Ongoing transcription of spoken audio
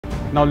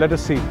Now let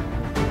us see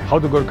how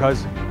the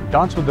Gurkhas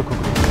dance with the kukri.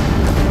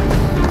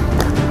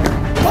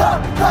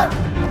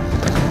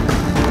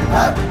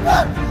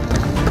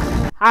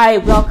 Hi,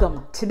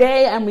 welcome.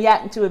 Today I'm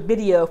reacting to a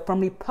video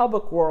from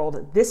Republic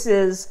World. This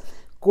is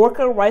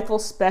Gorkha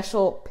Rifles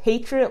Special,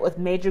 Patriot with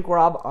Major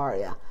Gaurav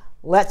Arya.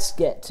 Let's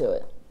get to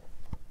it.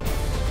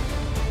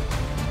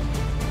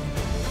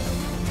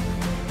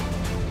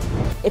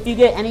 If you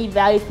get any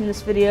value from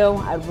this video,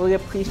 I'd really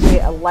appreciate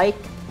a like,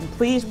 and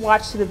please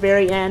watch to the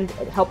very end.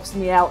 It helps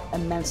me out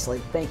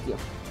immensely. Thank you.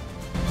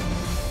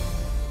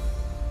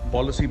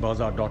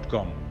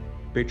 PolicyBazaar.com,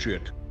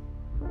 Patriot.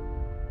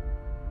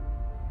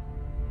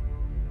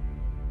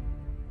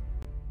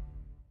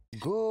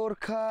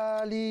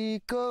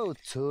 गोर्खालीको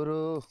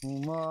छोरो हुँ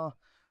म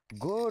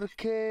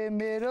गोर्खे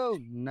मेरो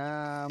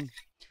नाम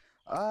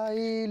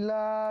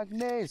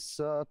आइलाग्ने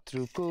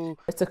शत्रुको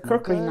It's a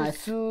kukri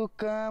knife.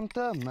 काम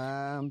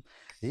तमाम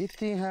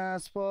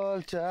इतिहास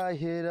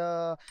पल्टाएर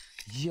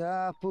या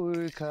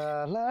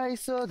पुर्खालाई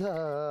सोध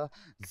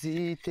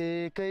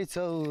जितेकै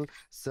छौ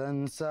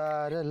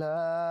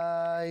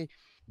संसारलाई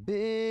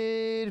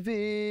वीर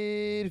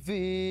वीर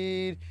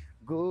वीर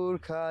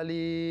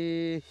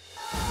Gorkhali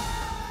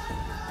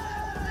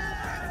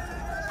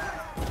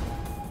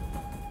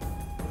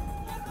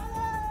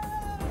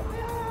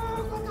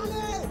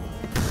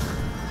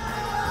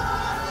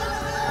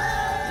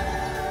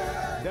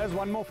There's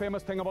one more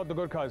famous thing about the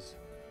Gurkhas,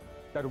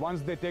 that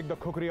once they take the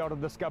kukri out of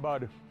the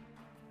scabbard,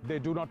 they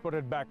do not put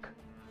it back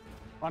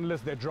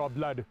unless they draw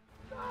blood.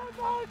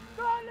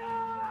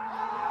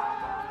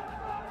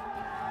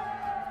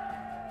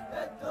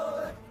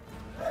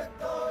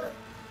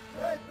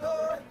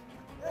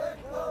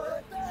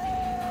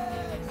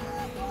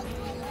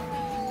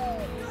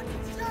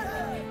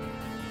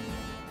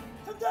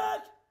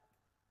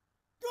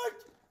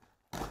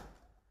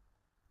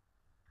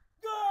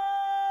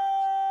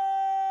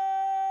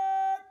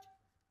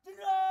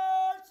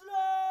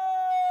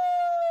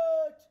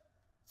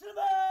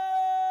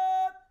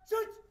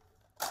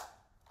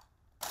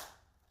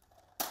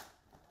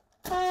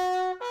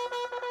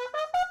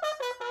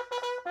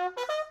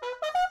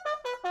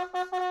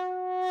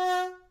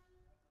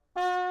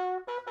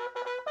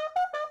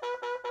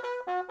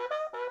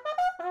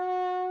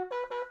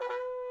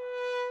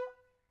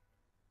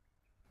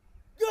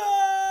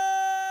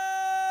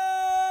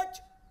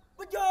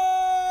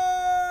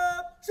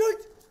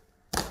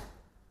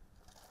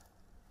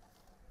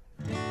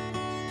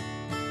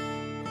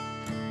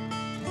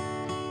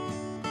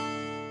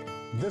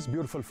 This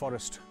beautiful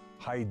forest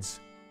hides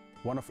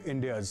one of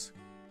India's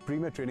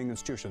premier training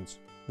institutions,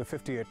 the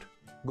 58th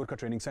Gurkha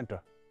Training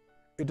Center.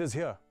 It is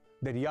here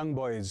that young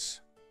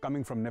boys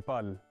coming from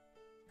Nepal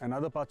and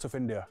other parts of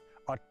India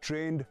are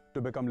trained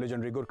to become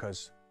legendary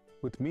Gurkhas.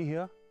 With me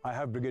here, I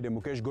have Brigadier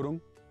Mukesh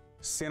Gurung,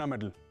 Sena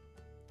Medal,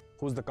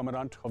 who's the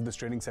commandant of this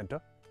training center.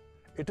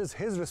 It is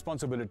his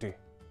responsibility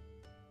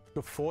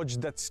to forge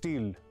that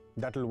steel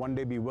that will one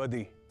day be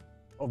worthy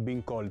of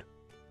being called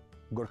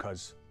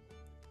Gurkhas.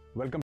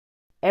 Welcome.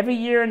 Every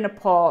year in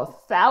Nepal,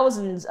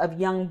 thousands of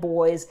young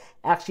boys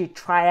actually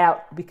try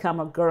out to become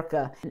a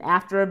Gurkha. And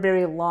after a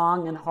very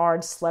long and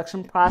hard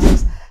selection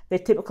process, they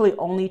typically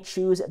only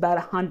choose about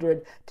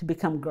 100 to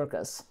become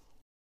Gurkhas.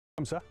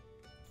 Welcome, sir.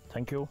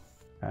 Thank you.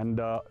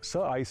 And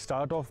sir, I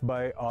start off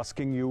by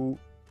asking you,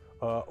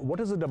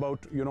 what is it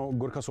about,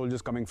 Gurkha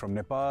soldiers coming from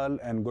Nepal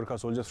and Gurkha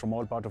soldiers from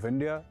all parts of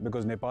India?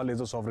 Because Nepal is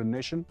a sovereign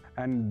nation.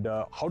 And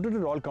how did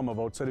it all come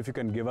about, sir? If you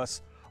can give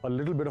us a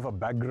little bit of a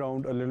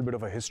background, a little bit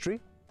of a history,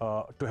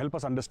 to help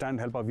us understand,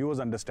 help our viewers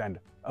understand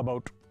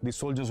about the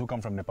soldiers who come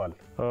from Nepal.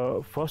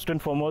 First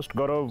and foremost,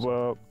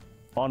 Gaurav,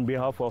 on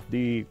behalf of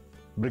the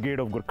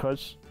Brigade of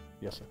Gurkhas,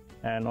 Yes, sir.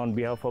 and on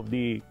behalf of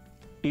the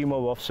team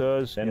of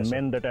officers and Yes,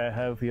 men that I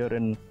have here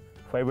in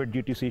 58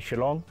 GTC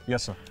Shillong,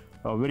 Yes, sir.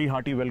 a very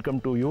hearty welcome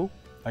to you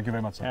Thank you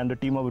very much, sir. and the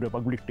team of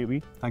Republic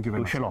TV Thank you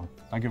very to much, Shillong.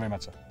 sir. Thank you very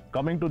much, sir.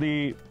 Coming to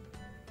the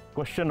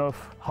question of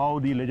how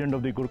the legend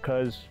of the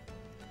Gurkhas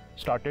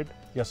started,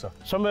 Yes, sir.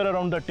 somewhere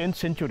around the 10th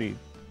century,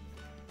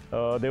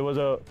 there was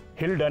a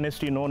hill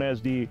dynasty known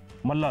as the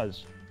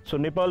Mallas. So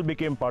Nepal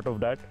became part of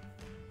that.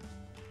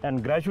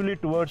 And gradually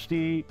towards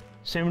the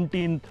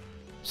 17th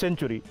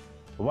century,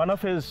 one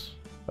of his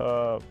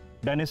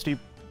dynasty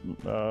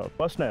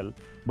personnel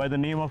by the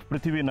name of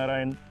Prithvi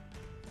Narayan,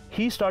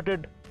 he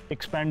started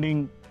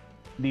expanding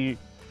the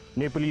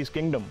Nepalese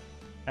kingdom.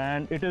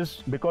 And it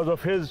is because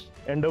of his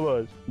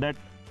endeavors that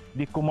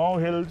the Kumaon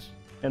Hills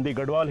and the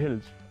Gadwal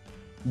Hills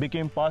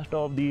became part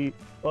of the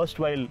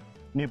erstwhile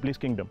Nepalese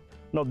kingdom.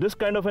 Now, this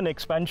kind of an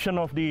expansion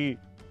of the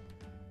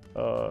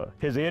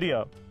his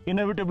area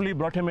inevitably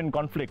brought him in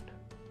conflict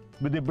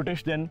with the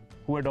British then,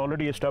 who had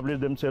already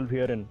established themselves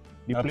here in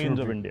the plains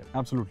of India.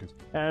 Absolutely.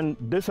 And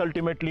this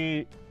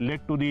ultimately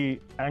led to the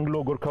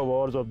Anglo-Gurkha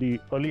wars of the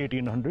early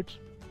 1800s.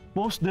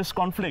 Post this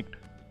conflict,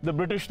 the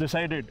British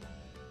decided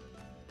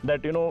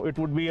that, it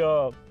would be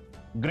a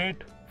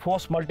great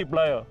force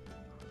multiplier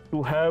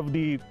to have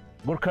the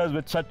Gurkhas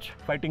with such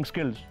fighting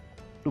skills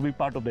to be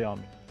part of the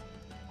army.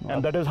 Wow.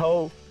 And that is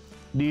how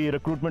the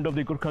recruitment of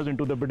the Gurkhas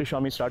into the British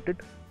Army started.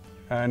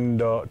 And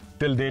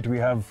till date we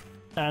have...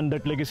 And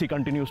that legacy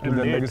continues till And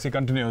the date. legacy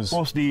continues.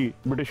 Post the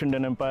British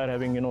Indian Empire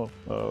having,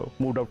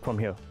 moved out from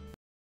here.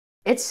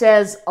 It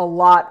says a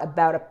lot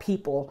about a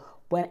people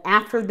when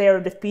after they are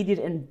defeated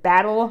in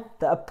battle,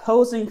 the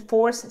opposing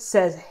force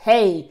says,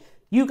 hey,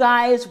 you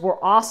guys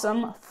were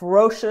awesome,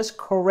 ferocious,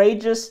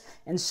 courageous,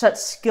 and such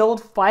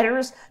skilled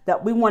fighters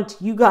that we want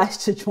you guys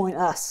to join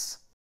us.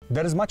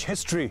 There is much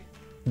history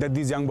that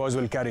these young boys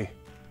will carry.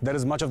 There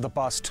is much of the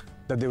past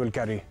that they will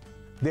carry.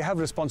 They have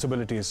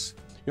responsibilities.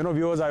 You know,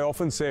 viewers, I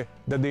often say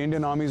that the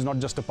Indian Army is not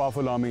just a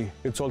powerful army,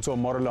 it's also a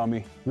moral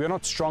army. We are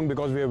not strong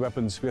because we have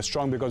weapons, we are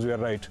strong because we are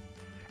right.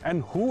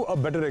 And who a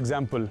better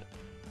example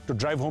to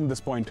drive home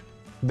this point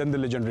than the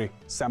legendary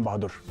Sam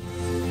Bahadur?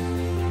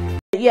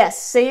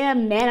 Yes,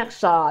 Sam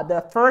Manekshaw,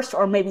 the first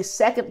or maybe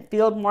second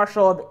Field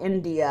Marshal of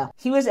India.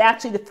 He was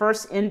actually the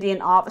first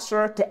Indian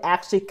officer to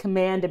actually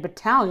command a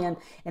battalion,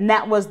 and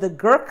that was the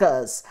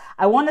Gurkhas.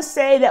 I want to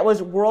say that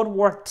was World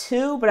War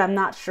II, but I'm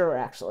not sure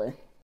actually.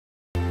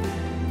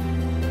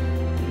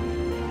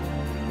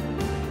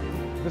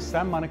 This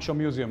Sam Manekshaw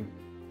Museum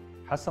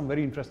has some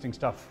very interesting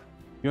stuff.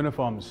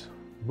 Uniforms,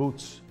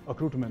 boots,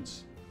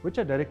 accoutrements, which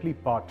are directly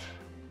part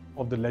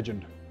of the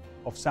legend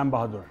of Sam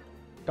Bahadur.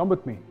 Come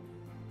with me.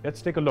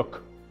 Let's take a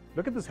look.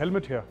 Look at this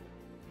helmet here.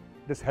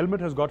 This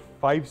helmet has got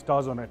 5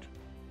 stars on it.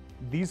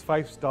 These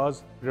 5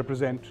 stars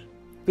represent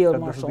Field that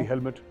Marshal. this is the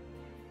helmet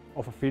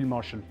of a Field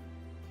Marshal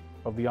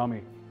of the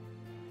army.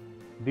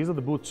 These are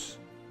the boots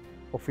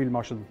of Field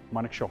Marshal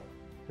Manekshaw.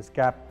 His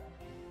cap,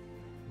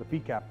 the pea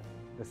cap,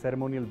 the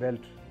ceremonial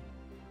belt,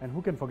 and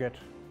who can forget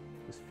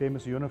his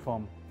famous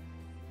uniform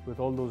with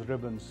all those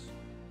ribbons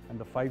and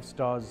the 5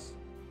 stars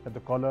at the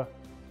collar,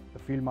 the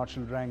Field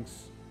Marshal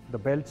ranks, the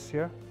belts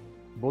here,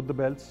 both the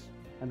belts,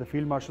 and the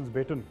Field Marshal's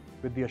baton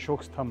with the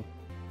Ashok's thumb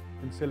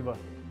in silver.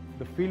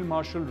 The Field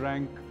Marshal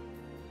rank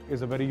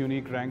is a very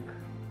unique rank.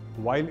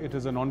 While it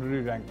is an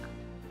honorary rank,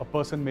 a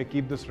person may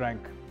keep this rank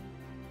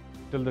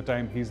till the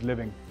time he's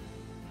living.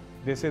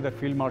 They say that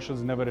Field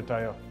Marshals never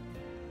retire.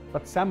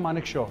 But Sam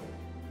Manekshaw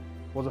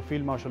was a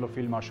Field Marshal of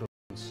Field Marshals.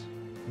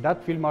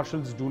 That Field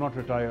Marshals do not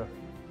retire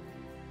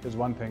is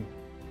one thing.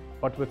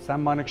 But with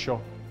Sam Manekshaw,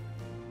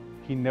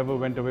 he never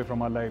went away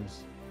from our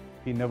lives.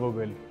 He never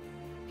will.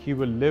 He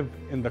will live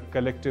in the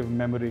collective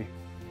memory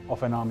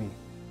of an army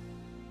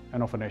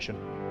and of a nation.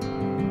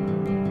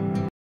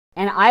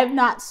 And I've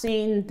not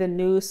seen the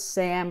new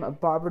Sam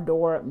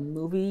Bahadur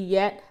movie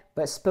yet,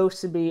 but it's supposed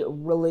to be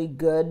really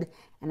good.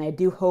 And I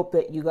do hope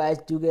that you guys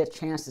do get a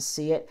chance to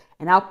see it.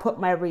 And I'll put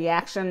my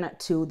reaction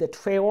to the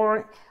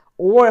trailer,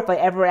 or if I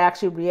ever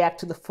actually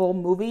react to the full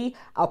movie,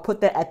 I'll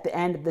put that at the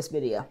end of this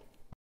video.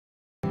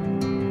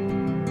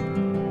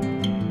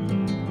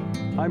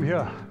 I'm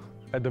here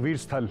at the Veer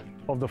Sthal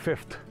of the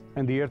 5th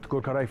and the 8th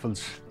Gorkha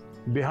Rifles.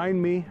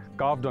 Behind me,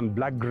 carved on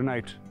black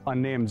granite, are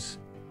names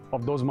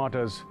of those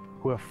martyrs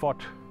who have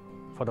fought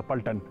for the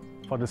Paltan,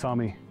 for this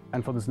army,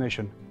 and for this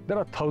nation. There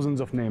are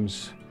thousands of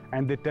names,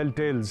 and they tell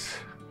tales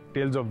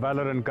of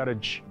valor and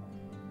courage,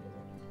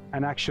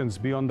 and actions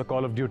beyond the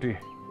call of duty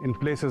in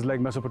places like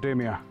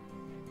Mesopotamia,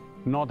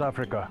 North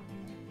Africa,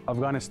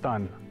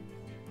 Afghanistan,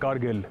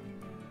 Kargil,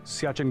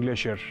 Siachen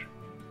Glacier,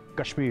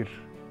 Kashmir,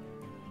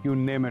 you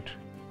name it.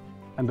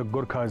 And the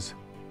Gurkhas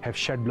have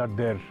shed blood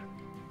there.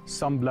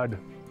 Some blood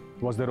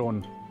was their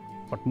own,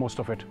 but most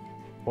of it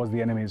was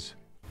the enemy's.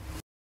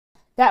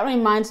 That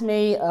reminds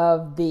me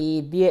of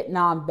the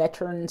Vietnam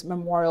Veterans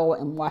Memorial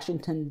in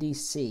Washington,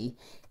 D.C.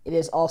 It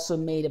is also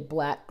made of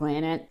black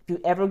granite. If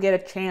you ever get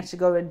a chance to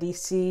go to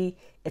D.C.,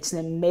 it's an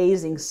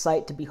amazing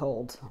sight to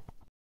behold.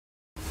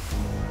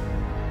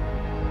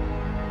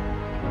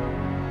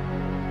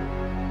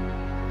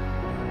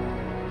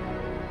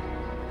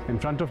 In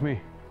front of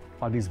me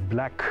are these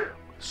black,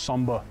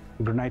 somber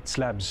granite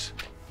slabs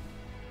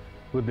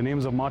with the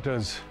names of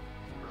martyrs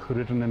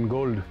written in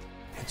gold.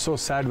 It's so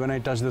sad when I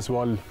touch this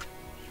wall.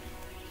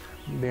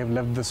 They have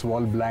left this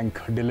wall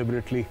blank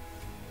deliberately.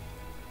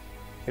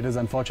 It is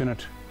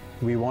unfortunate.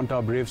 We want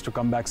our braves to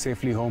come back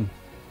safely home.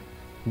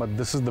 But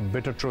this is the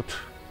bitter truth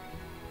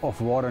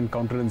of war and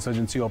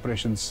counterinsurgency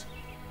operations.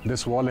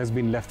 This wall has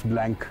been left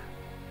blank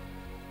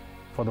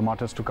for the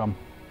martyrs to come.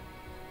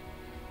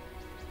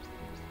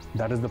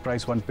 That is the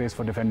price one pays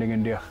for defending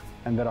India.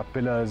 And there are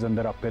pillars and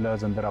there are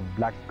pillars and there are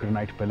black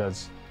granite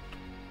pillars.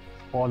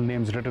 All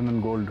names written in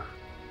gold.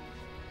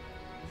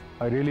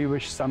 I really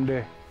wish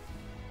someday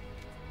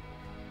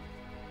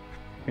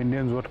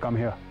Indians would come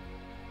here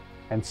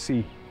and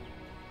see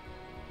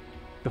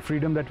the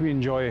freedom that we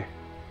enjoy,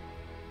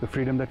 the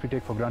freedom that we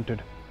take for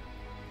granted,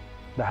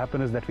 the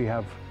happiness that we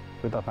have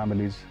with our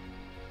families.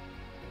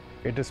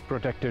 It is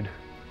protected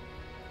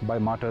by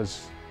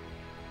martyrs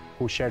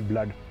who shed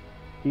blood.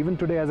 Even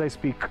today as I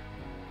speak,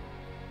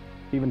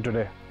 even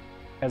today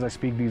as I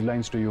speak these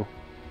lines to you,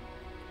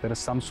 there is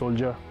some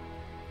soldier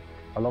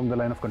along the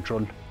line of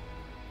control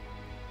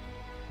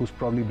whose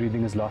probably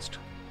breathing is lost.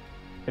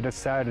 It is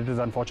sad, it is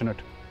unfortunate,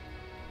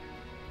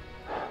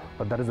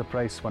 but that is the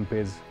price one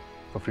pays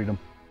for freedom.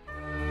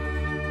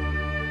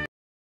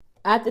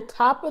 At the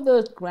top of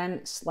those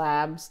granite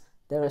slabs,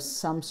 there is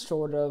some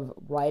sort of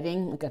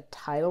writing, like a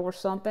title or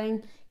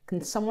something.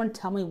 Can someone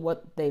tell me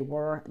what they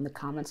were in the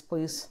comments,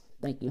 please?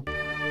 Thank you.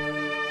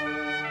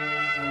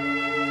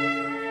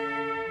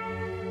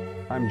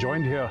 I'm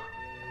joined here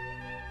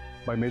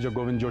by Major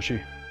Govind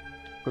Joshi.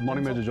 Good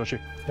morning, Major Joshi.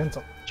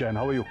 Jain,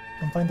 how are you?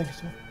 I'm fine, thank you,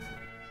 sir.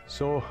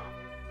 So,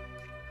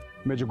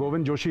 Major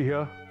Govind Joshi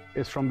here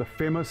is from the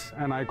famous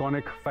and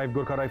iconic 5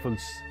 Gurkha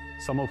Rifles,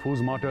 some of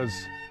whose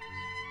martyrs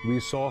we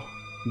saw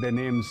their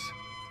names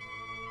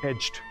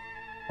etched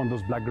on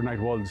those black granite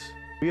walls.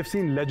 We have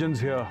seen legends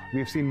here,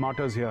 we've seen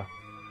martyrs here,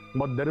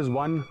 but there is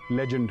one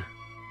legend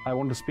I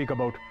want to speak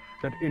about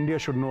that India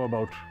should know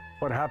about.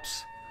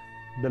 Perhaps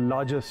the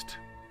largest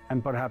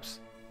and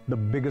perhaps the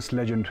biggest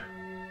legend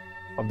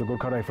of the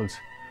Gurkha Rifles.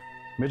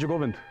 Major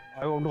Govind,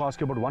 I want to ask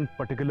you about one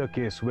particular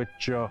case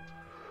which,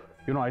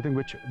 I think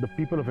which the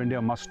people of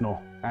India must know.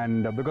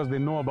 And because they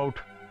know about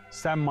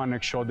Sam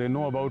Manekshaw, they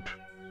know about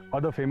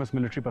other famous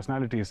military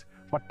personalities.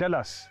 But tell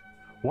us,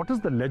 what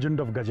is the legend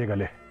of Gaje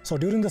Gale? So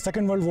during the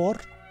Second World War,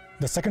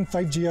 the second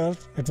 5GR,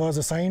 it was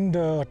assigned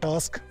a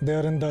task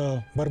there in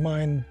the Burma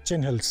and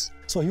Chin Hills.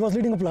 So he was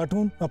leading a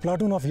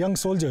platoon of young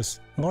soldiers,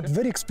 not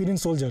very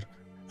experienced soldier.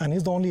 And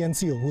he's the only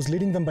NCO who's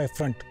leading them by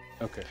front.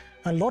 Okay.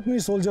 And lot many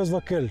soldiers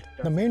were killed.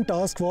 The main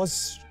task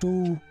was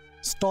to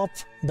stop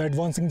the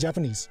advancing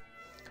Japanese.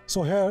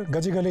 So here,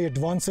 Gaje Gale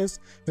advances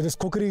with his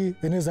kukri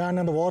in his hand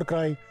and the war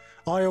cry,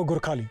 Aayo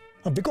Gurkhali.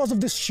 Because of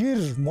this sheer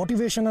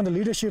motivation and the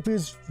leadership,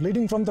 is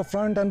leading from the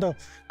front, and the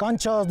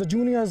kanchas, the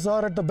juniors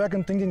are at the back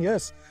and thinking,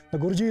 yes, the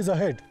Guruji is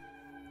ahead.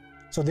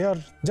 So they are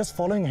just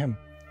following him.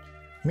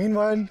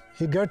 Meanwhile,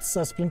 he gets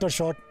a splinter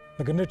shot,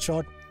 a grenade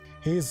shot.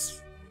 He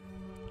is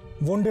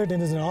wounded in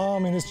his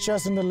arm, in his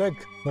chest, in the leg,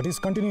 but he's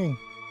continuing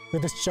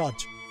with his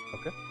charge.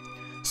 Okay.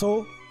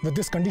 So with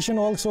this condition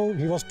also,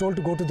 he was told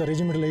to go to the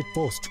regimental aid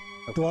post,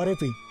 to RAP,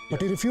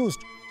 but he refused.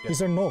 He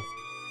said, no.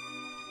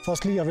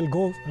 Firstly, I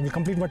will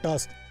complete my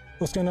task.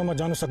 Uske na main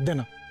janu sakde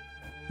na.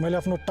 Maile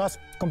apno task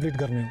complete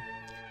karne ho.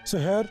 So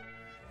here,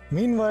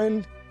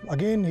 meanwhile,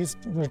 again he's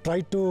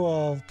tried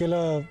to kill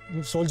a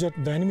soldier,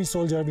 the enemy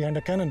soldier behind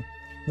a cannon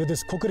with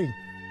his kukri,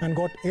 and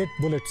got 8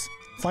 bullets.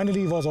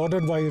 Finally, he was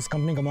ordered by his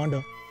company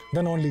commander.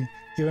 Then only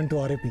he went to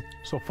RAP.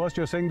 So first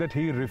you're saying that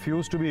he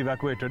refused to be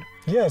evacuated.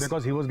 Yes.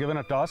 Because he was given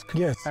a task.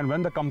 Yes. And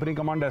when the company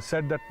commander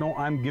said that, no,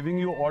 I'm giving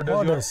you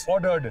orders. You're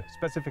ordered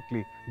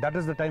specifically. That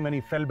is the time when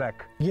he fell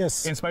back.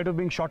 Yes. In spite of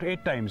being shot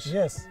 8 times.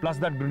 Yes. Plus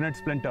that grenade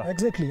splinter.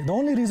 Exactly. The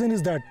only reason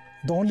is that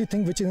the only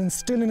thing which is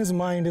still in his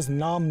mind is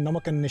Naam,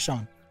 Namak and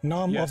Nishan.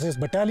 Naam of his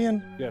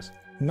battalion. Yes.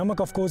 Namak,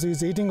 of course,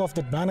 is eating off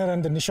the banner,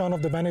 and the Nishan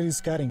of the banner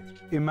is carrying.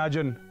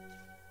 Imagine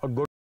a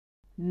good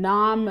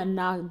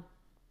Naam,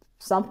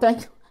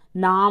 something.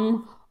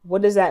 Naam,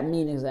 what does that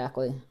mean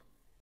exactly?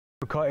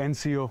 Gurkha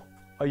NCO,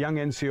 a young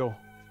NCO,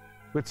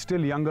 with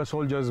still younger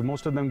soldiers,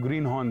 most of them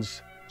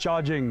greenhorns,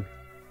 charging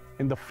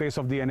in the face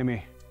of the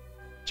enemy,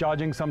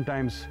 charging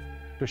sometimes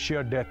to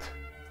sheer death.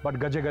 But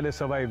Gaje Gale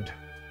survived.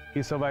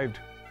 He survived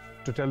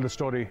to tell the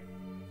story.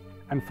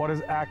 And for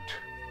his act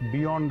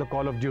beyond the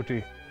call of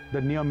duty,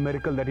 the near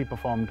miracle that he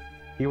performed,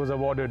 he was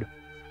awarded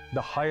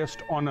the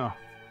highest honor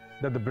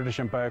that the British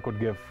Empire could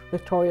give.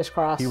 Victoria's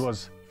Cross. He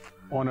was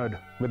honored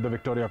with the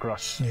Victoria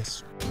Cross.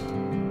 Yes.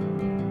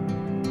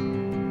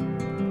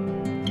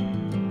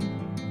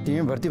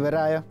 Tim भर्ती भएर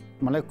आयो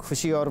मलाई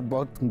खुसी और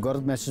बहुत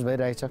गर्व महसुस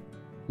भइरहेछ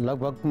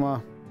लगभग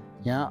म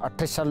यहाँ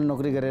 28 साल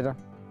नौकरी गरेर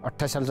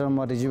 28 सालसम्म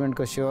म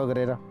रेजिमेन्टको सेवा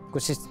गरेर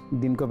कुछ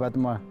दिनको बाद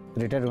म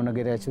रिटायर हुन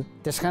गइरहेको छु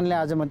त्यसकारणले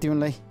आज म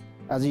तिमीलाई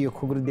आज यो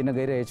खुकुरी दिन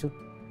गइरहेको छु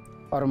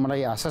और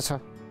मलाई आशा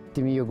छ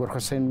तिमी यो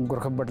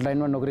गोर्खा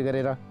बटलाइनमा नौकरी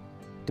गरेर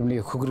तिमीले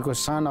यो खुकुरीको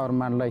शान और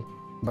मानलाई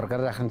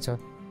बरकरार राख्छौ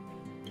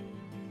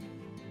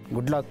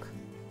Good luck.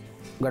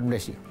 God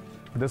bless you.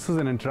 This is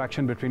an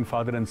interaction between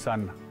father and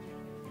son.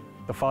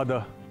 The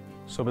father,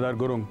 Subedar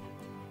Gurung,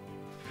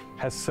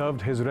 has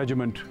served his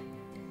regiment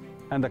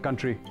and the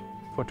country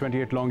for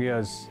 28 long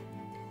years.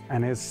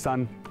 And his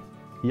son,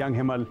 young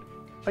Himal,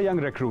 a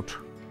young recruit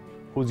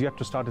who's yet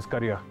to start his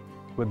career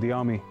with the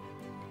army.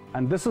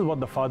 And this is what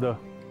the father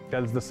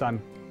tells the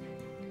son.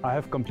 I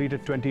have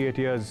completed 28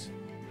 years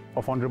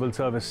of honorable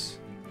service.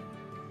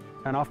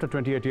 And after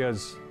 28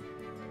 years,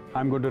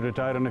 I'm going to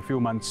retire in a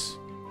few months.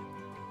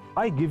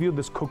 I give you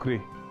this kukri.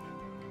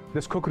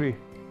 This kukri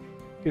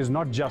is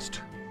not just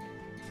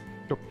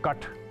to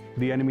cut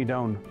the enemy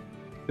down.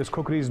 This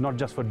kukri is not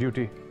just for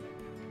duty.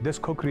 This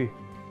kukri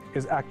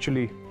is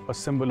actually a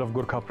symbol of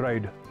Gurkha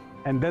pride.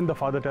 And then the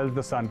father tells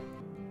the son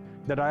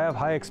that I have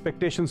high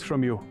expectations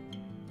from you,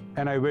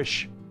 and I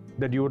wish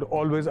that you would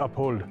always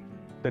uphold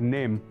the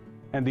name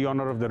and the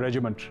honor of the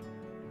regiment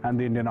and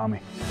the Indian Army.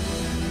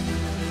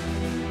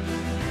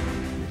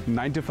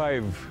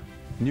 95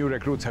 new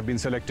recruits have been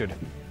selected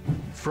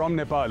from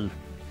Nepal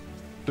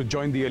to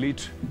join the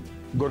elite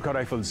Gurkha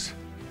Rifles.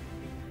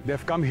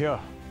 They've come here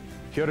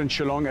in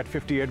Shillong at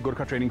 58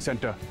 Gurkha Training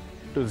Center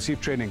to receive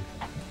training.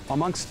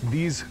 Amongst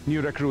these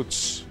new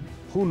recruits,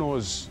 who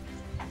knows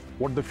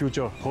what the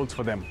future holds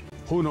for them?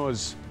 Who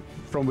knows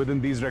from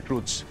within these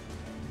recruits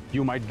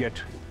you might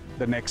get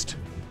the next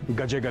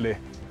Gajegale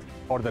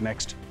or the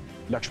next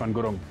Lakshman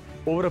Gurung.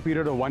 Over a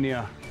period of 1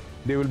 year,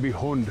 they will be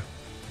honed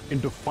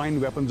into fine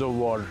weapons of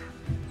war.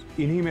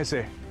 इन्हीं में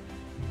से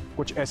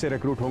कुछ ऐसे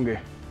recruit होंगे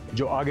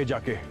जो आगे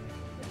जाके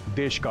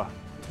देश का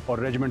और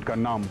रेजिमेंट का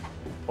नाम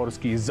और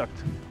उसकी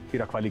इज्जत की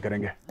रखवाली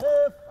करेंगे.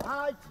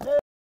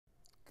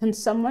 Can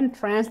someone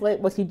translate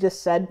what he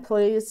just said,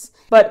 please?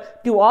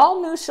 But do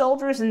all new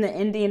soldiers in the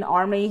Indian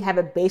Army have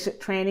a basic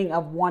training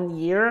of 1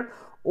 year,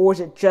 or is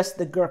it just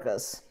the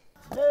Gurkhas?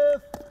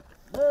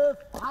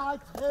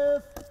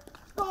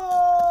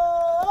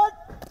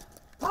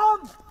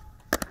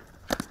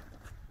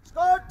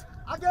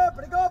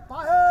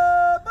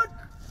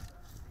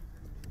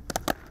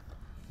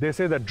 They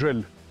say that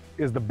drill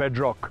is the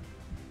bedrock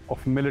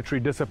of military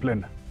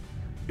discipline.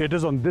 It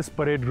is on this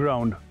parade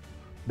ground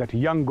that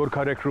young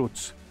Gurkha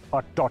recruits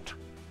are taught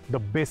the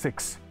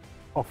basics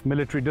of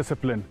military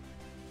discipline.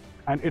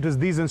 And it is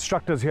these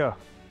instructors here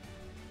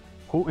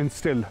who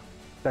instill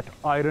that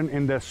iron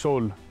in their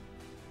soul.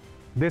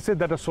 They say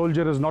that a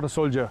soldier is not a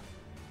soldier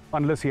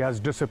unless he has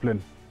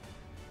discipline.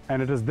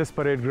 And it is this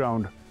parade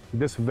ground,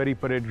 this very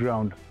parade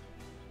ground,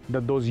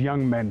 that those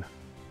young men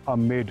are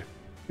made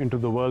into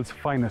the world's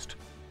finest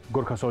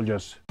Gurkha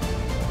soldiers.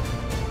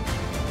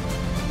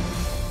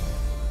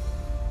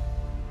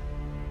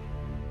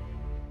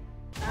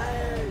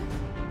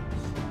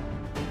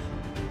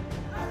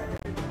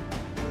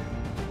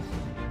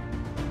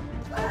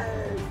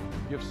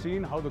 You've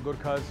seen how the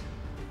Gurkhas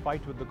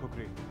fight with the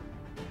kukri,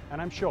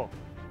 and I'm sure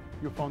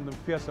you found them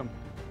fearsome.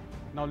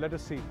 Now let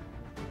us see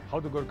how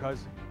the Gurkhas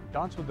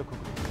dance with the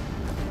kukri.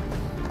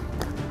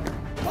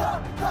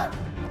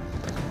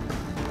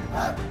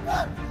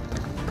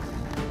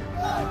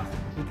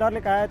 Hitler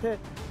ने कहा थे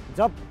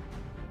जब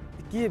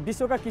कि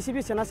विश्व का किसी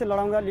भी सेना से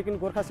लड़ाऊंगा लेकिन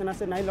गोरखा सेना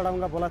से नहीं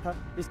लड़ाऊंगा बोला था.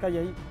 इसका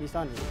यही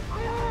निशान है.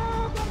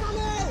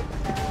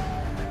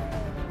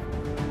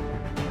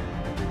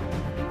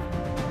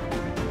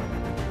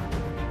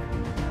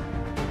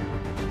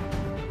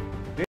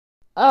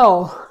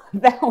 Oh,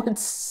 that would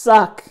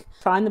suck.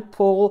 Trying to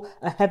pull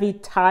a heavy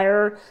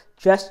tire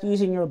just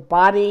using your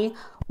body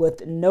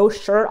with no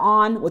shirt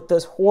on with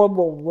those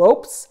horrible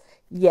ropes.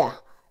 Yeah,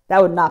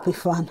 that would not be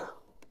fun.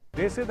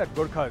 They say that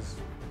Gurkhas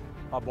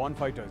are born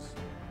fighters.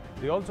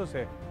 They also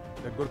say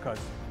that Gurkhas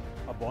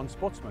are born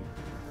sportsmen.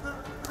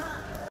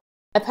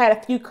 I've had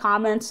a few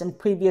comments in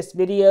previous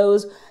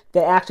videos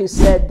that actually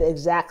said the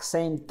exact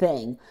same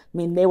thing. I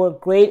mean, they were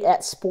great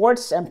at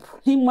sports and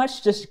pretty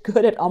much just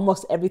good at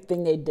almost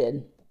everything they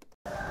did.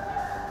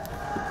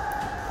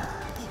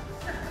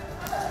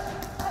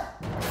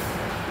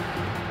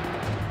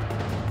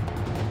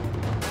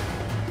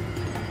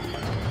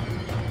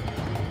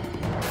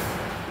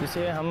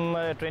 जैसे हम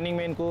training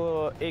में इनको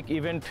एक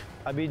event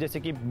अभी जैसे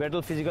कि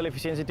battle physical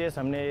efficiency test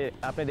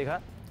आपने देखा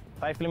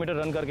 5 किलोमीटर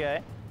रन करके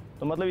आए.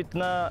 तो मतलब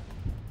इतना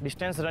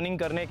डिस्टेंस रनिंग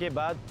करने के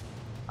बाद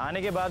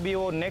आने के बाद भी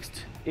वो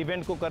नेक्स्ट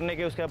इवेंट को करने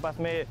के उसके पास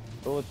में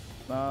वो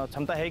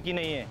क्षमता है कि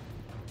नहीं है.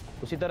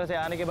 उसी तरह से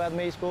आने के बाद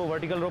में इसको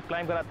वर्टिकल रोप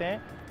क्लाइंब कराते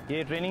हैं.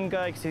 ये ट्रेनिंग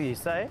का एक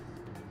हिस्सा है.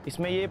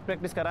 इसमें ये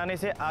प्रैक्टिस कराने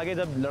से आगे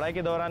जब लड़ाई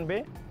के दौरान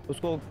पे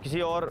उसको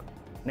किसी और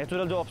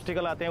नेचुरल जो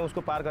ऑब्स्टिकल आते हैं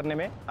उसको पार करने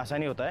में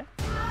आसानी होता है.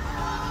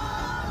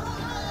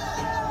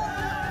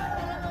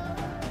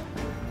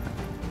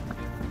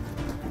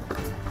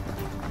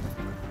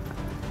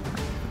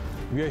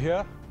 We are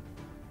here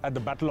at the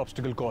battle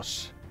obstacle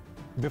course.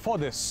 Before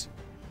this,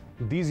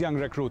 these young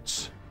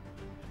recruits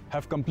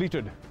have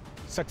completed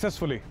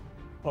successfully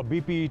a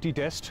BPET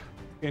test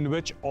in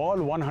which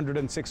all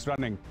 106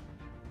 running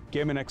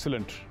came in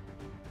excellent.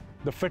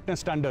 The fitness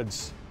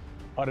standards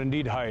are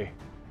indeed high.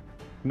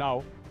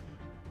 Now,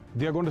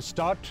 they are going to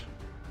start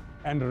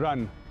and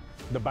run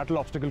the battle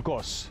obstacle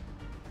course.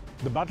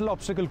 The battle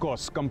obstacle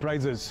course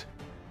comprises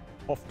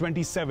of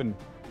 27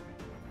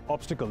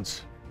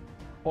 obstacles,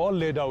 all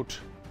laid out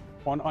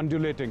on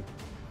undulating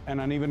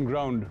and uneven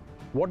ground.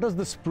 What does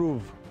this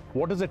prove?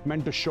 What is it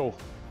meant to show?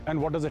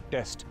 And what does it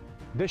test?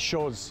 This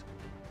shows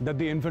that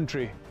the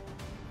infantry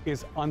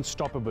is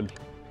unstoppable.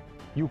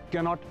 You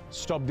cannot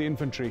stop the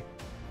infantry.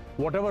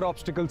 Whatever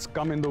obstacles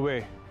come in the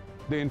way,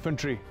 the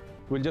infantry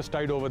will just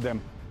tide over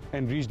them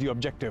and reach the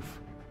objective.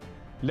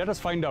 Let us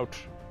find out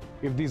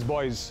if these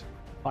boys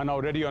are now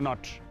ready or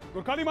not.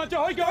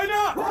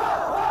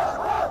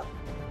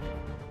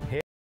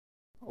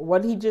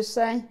 What did he just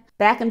say?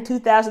 Back in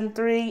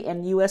 2003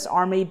 in U.S.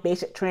 Army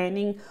basic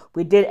training,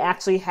 we did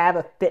actually have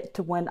a fit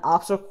to win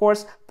officer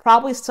course,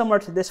 probably similar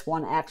to this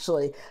one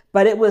actually.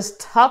 But it was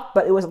tough,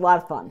 but it was a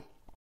lot of fun.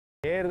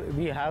 Here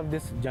we have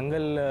this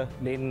jungle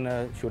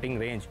lane shooting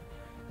range,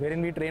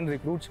 wherein we train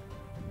recruits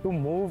to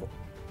move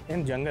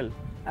in jungle,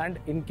 and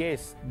in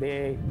case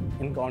they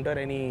encounter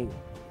any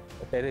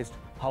terrorist,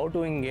 how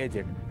to engage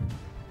it,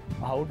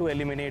 how to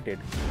eliminate it.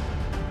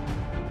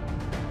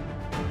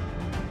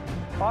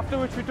 After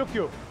which we took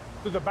you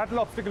to the battle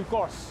obstacle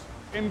course,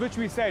 in which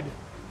we said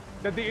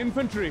that the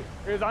infantry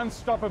is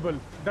unstoppable.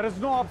 There is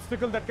no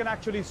obstacle that can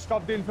actually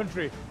stop the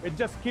infantry. It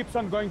just keeps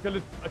on going till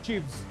it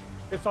achieves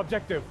its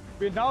objective.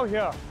 We're now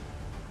here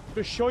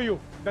to show you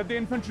that the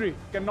infantry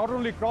can not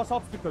only cross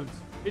obstacles,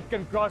 it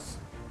can cross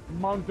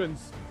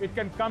mountains, it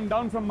can come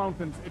down from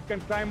mountains, it can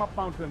climb up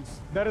mountains.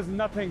 There is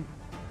nothing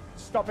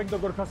stopping the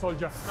Gurkha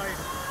soldier.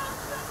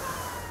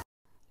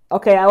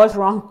 Okay, I was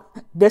wrong.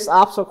 This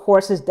obstacle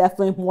course is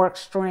definitely more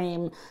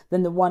extreme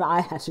than the one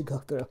I had to go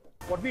through.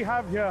 What we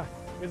have here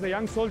is a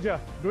young soldier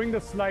doing the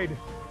slide.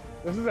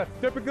 This is a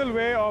typical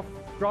way of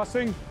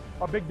crossing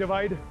a big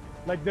divide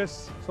like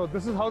this. So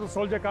this is how the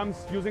soldier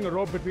comes, using a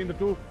rope between the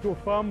two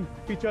firm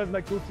features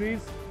like two trees,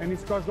 and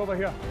he's crossed over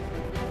here.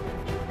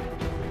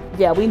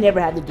 Yeah, we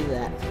never had to do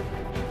that.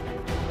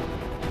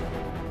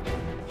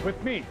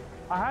 With me,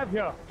 I have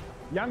here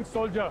young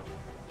soldier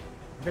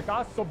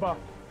Vikas Subba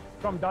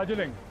from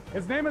Darjeeling.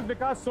 His name is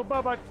Vikas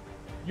Subba, but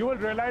you will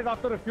realize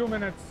after a few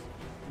minutes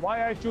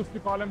why I choose to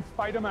call him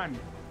Spider-Man.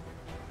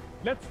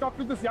 Let's talk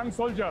to this young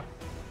soldier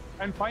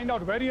and find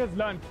out where he has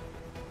learned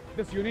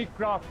this unique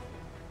craft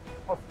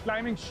of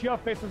climbing sheer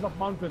faces of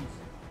mountains.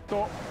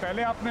 तो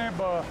पहले आपने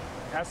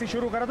ऐसे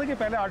शुरू करा था कि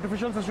पहले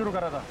artificial से शुरू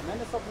करा था?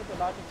 मैंने सब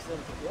कुछ आर्टिफिशियल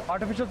से किया।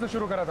 आर्टिफिशियल से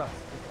शुरू करा था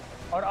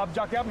और अब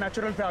जाके आप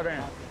नेचुरल पे आ गए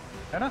हैं,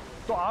 है ना?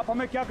 तो आप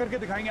हमें क्या करके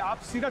दिखाएंगे? आप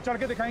सीधा चढ़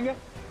के दिखाएंगे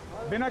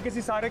बिना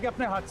किसी सहारे के,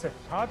 अपने हाथ से,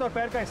 हाथ और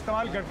पैर का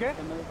इस्तेमाल करके,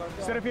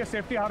 सिर्फ ये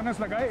सेफ्टी हार्नेस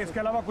लगाए, इसके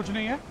अलावा कुछ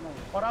नहीं है,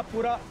 और आप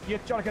पूरा ये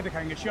चढ़ के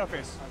दिखाएंगे sheer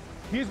face.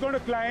 He is going to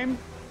climb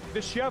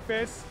this sheer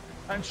face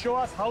and show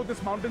us how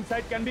this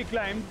mountainside can be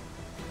climbed.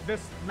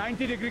 This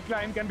 90-degree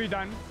climb can be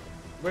done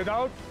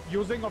without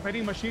using of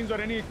any machines or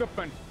any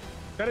equipment.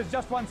 There is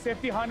just one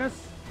safety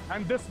harness,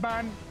 and this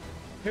man,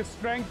 his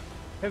strength,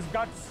 his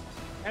guts,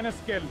 and his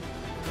skill.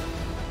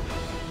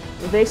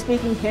 Were they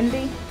speaking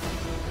Hindi?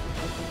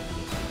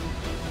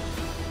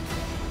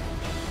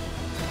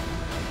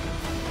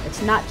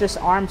 It's not just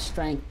arm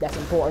strength that's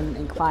important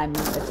in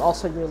climbing, it's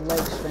also your leg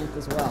strength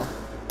as well.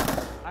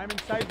 I'm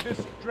inside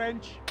this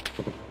trench,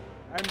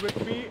 and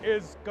with me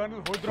is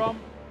Colonel Hudram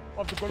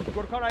of the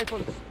Gurkha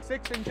Rifles.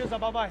 6 inches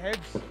above our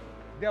heads,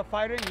 they are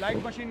firing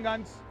light machine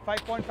guns,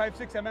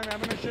 5.56 mm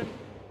ammunition.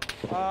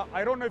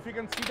 I don't know if you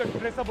can see the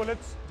tracer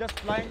bullets just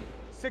flying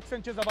 6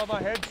 inches above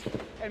our heads,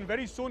 and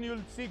very soon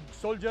you'll see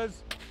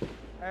soldiers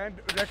and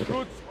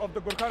recruits of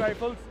the Gurkha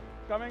Rifles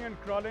coming and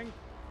crawling.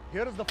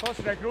 Here is the first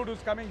recruit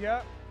who's coming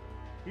here.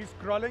 He's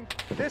crawling.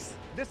 This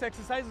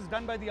exercise is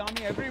done by the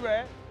army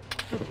everywhere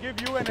to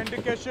give you an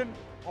indication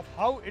of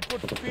how it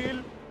would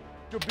feel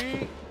to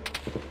be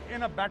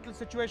in a battle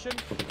situation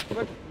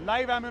with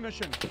live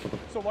ammunition.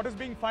 So what is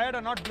being fired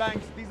are not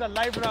blanks, these are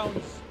live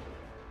rounds,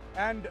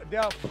 and they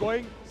are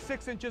going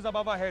 6 inches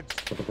above our heads.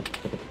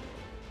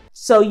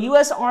 So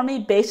US Army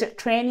basic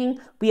training,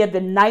 we have the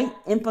night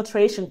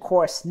infiltration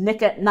course,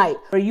 Nick at Night,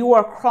 where you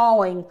are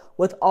crawling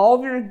with all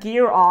of your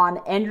gear on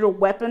and your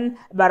weapon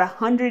about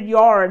 100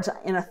 yards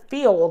in a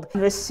field.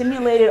 There's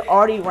simulated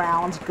arty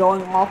rounds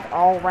going off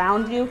all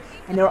around you,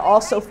 and they're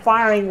also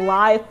firing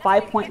live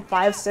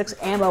 5.56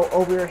 ammo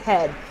over your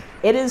head.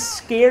 It is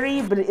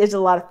scary, but it is a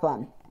lot of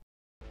fun.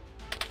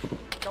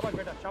 Shabash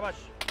beta, shabash.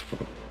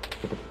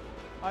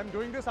 I'm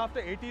doing this after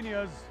 18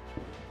 years.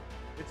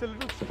 It's a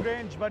little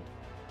strange, but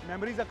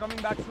memories are coming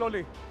back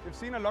slowly. We've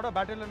seen a lot of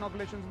battle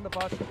inoculations in the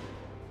past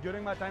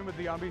during my time with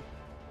the army.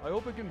 I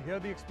hope you can hear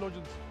the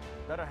explosions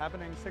that are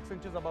happening 6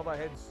 inches above our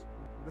heads.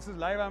 This is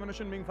live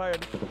ammunition being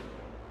fired.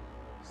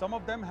 Some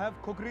of them have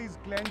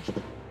kukris clenched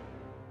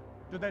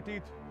to their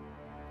teeth,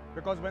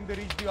 because when they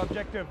reach the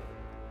objective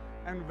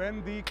and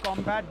when the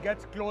combat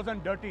gets close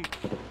and dirty,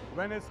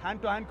 when it's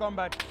hand-to-hand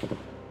combat,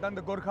 then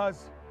the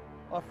Gurkhas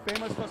are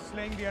famous for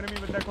slaying the enemy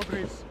with their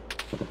kukris.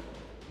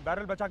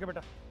 Barrel bacha ke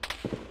beta.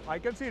 I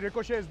can see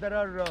ricochets. There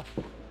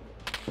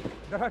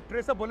are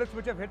tracer bullets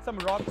which have hit some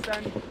rocks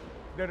and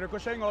they're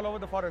ricocheting all over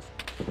the forest.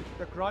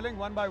 They're crawling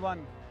one by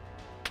one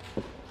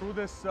through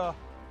this,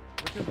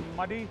 which is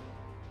muddy,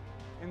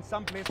 in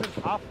some places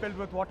half filled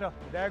with water.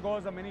 There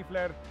goes a mini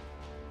flare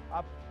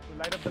up to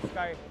light up the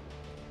sky.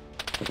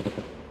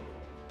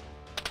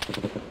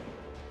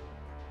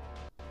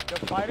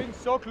 They're firing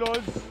so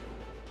close.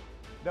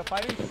 They're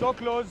firing so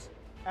close,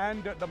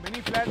 and the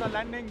mini flares are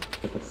landing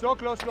so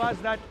close to us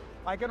that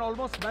I can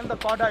almost smell the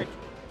cordite.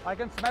 I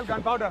can smell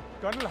gunpowder.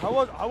 Colonel,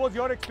 how was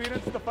your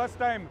experience the first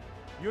time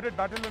you did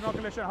battle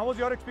inoculation? How was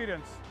your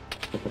experience?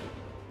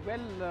 Well,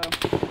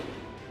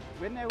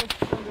 when I was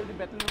under the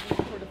battle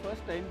inoculation for the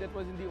first time, that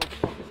was in the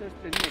Officers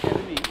Training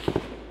Academy.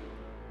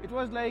 It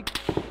was like,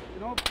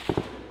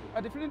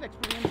 a different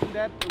experience in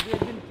that we had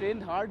been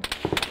trained hard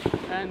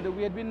and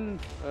we had been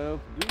doing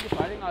the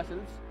firing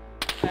ourselves.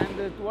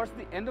 And towards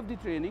the end of the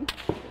training,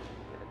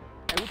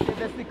 I would say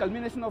that's the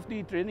culmination of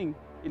the training,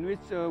 in which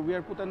we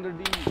are put under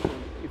the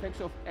effects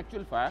of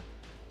actual fire,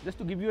 just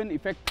to give you an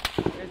effect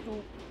as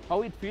to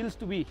how it feels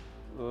to be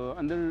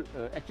under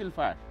actual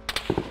fire.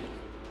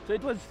 So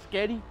it was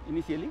scary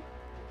initially,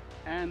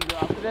 and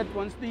after that,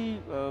 once the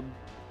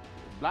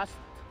blast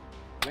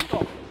went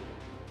off,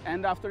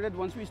 and after that,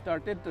 once we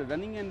started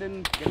running and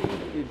then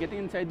getting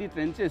inside the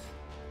trenches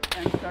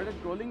and started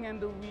crawling,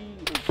 and we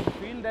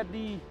feel that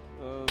the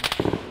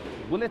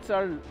bullets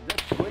are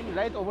just going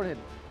right overhead.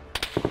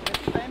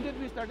 That's the time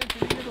disoriented, we started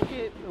feeling that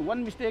okay,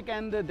 one mistake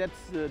and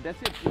that's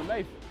it, your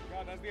life.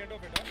 Yeah, that's the end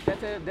of it.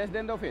 Huh? That's the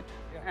end of it.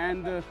 Yeah.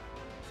 And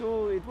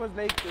so it was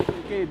like,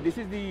 okay, this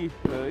is the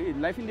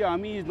life in the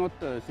army is not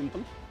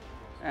simple,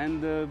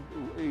 and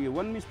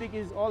one mistake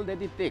is all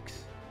that it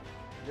takes.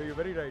 Yeah, you're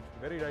very right,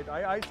 very right.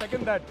 I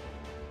second that.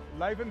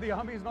 Life in the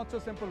army is not so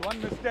simple.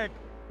 One mistake.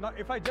 Now,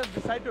 if I just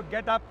decide to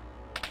get up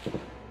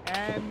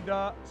and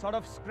sort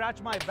of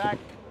scratch my back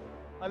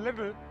a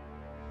little,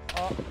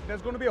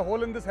 there's going to be a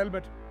hole in this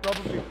helmet,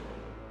 probably.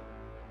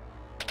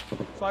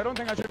 So I don't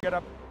think I should get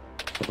up.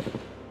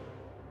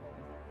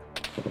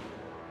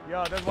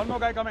 Yeah, there's one more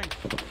guy coming.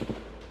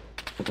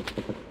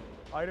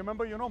 I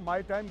remember, you know,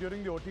 my time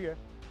during the OTA,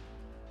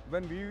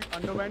 when we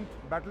underwent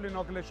battle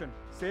inoculation.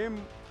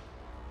 Same,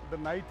 the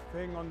night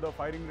thing on the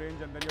firing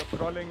range, and then you're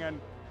crawling and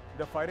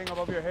they're firing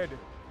above your head.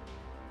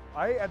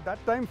 I, at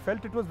that time,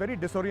 felt it was very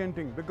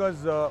disorienting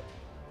because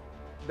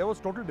there was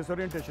total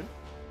disorientation.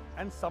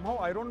 And somehow,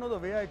 I don't know the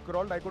way I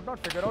crawled, I could not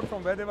figure out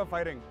from where they were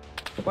firing.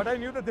 But I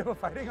knew that they were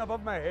firing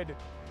above my head.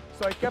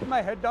 So I kept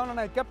my head down and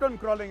I kept on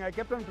crawling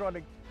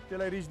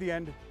till I reached the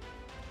end.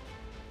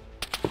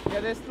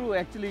 Yeah, that's true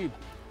actually.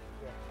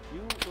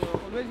 You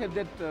always have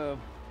that,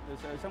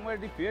 somewhere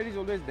the fear is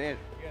always there.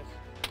 Yes.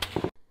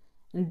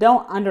 And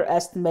don't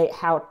underestimate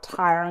how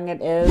tiring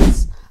it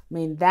is. I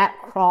mean, that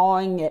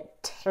crawling, it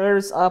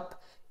tears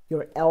up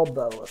your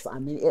elbows. I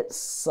mean, it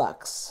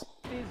sucks.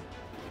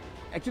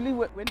 Actually,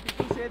 when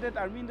people say that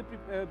army,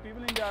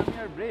 people in the army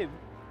are brave,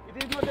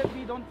 it is not that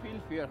we don't feel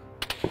fear.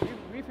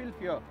 We feel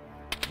fear.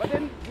 But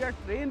then we are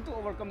trained to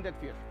overcome that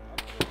fear.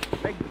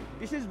 Like,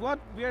 this is what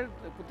we are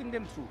putting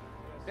them through.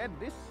 That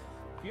this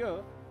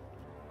fear,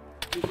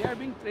 they are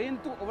being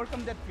trained to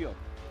overcome that fear.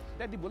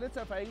 That the bullets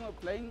are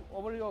flying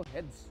over your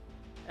heads.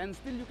 And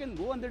still you can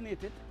go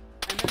underneath it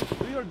and then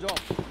do your job.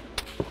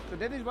 So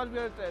that is what we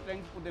are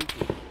trying to put them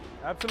through.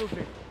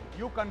 Absolutely.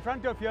 You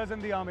confront your fears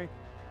in the army.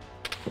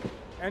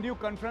 And you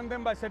confront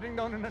them by sitting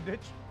down in a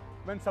ditch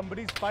when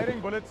somebody's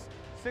firing bullets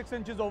 6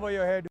 inches over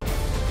your head.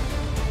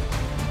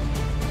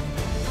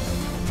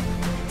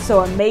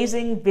 So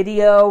amazing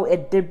video.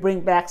 It did bring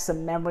back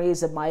some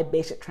memories of my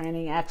basic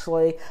training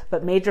actually.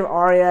 But Major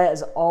Arya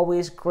is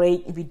always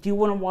great. If you do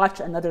want to watch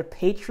another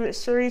Patriot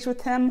series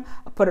with him,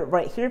 I'll put it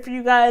right here for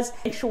you guys.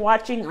 Thanks for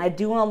watching. I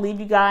do want to leave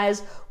you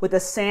guys with a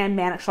Sam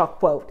Manekshaw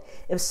quote.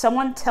 If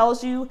someone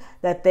tells you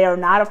that they are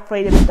not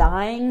afraid of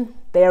dying,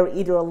 they are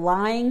either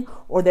lying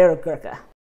or they're a Gurkha.